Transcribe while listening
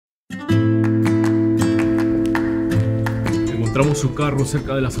Encontramos su carro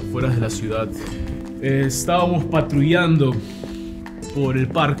cerca de las afueras de la ciudad. Estábamos patrullando por el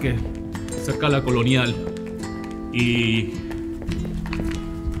parque, cerca de la Colonial. Y...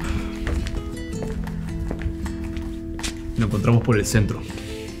 lo encontramos por el centro.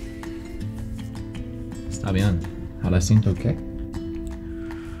 Está bien. Jacinto, ¿qué?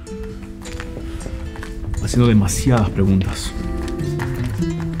 Haciendo demasiadas preguntas.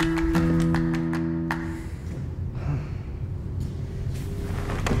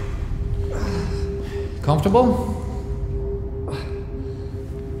 Comfortable?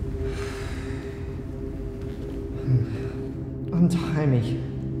 Untie me.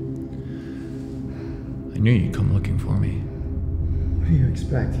 I knew you'd come looking for me. What do you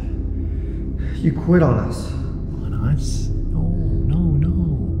expect? You quit on us. On us? No.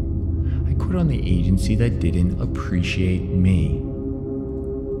 I quit on the agency that didn't appreciate me.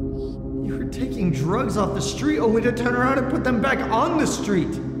 You were taking drugs off the street only to turn around and put them back on the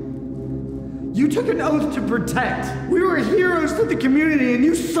street. You took an oath to protect. We were heroes to the community and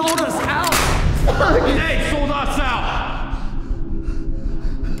you sold us out. Fuck! They sold us out!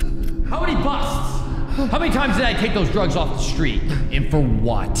 How many busts? How many times did I take those drugs off the street? And for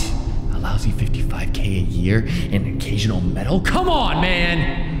what? A lousy $55K a year and an occasional medal? Come on,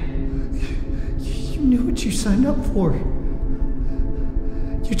 man! You knew what you signed up for.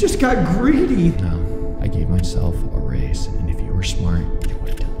 You just got greedy. No, I gave myself a raise, and if you were smart, you would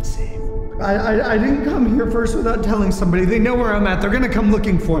have done the same. I didn't come here first without telling somebody. They know where I'm at. They're gonna come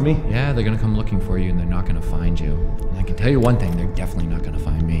looking for me. Yeah, they're gonna come looking for you, and they're not gonna find you. And I can tell you one thing, they're definitely not gonna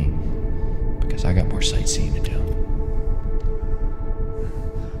find me. Because I got more sightseeing to do.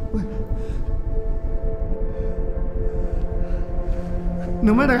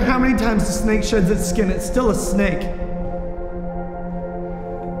 No matter how many times the snake sheds its skin, it's still a snake.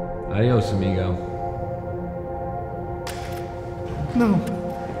 Adios, amigo. No.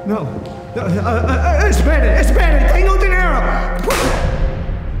 Espere, tengo dinero.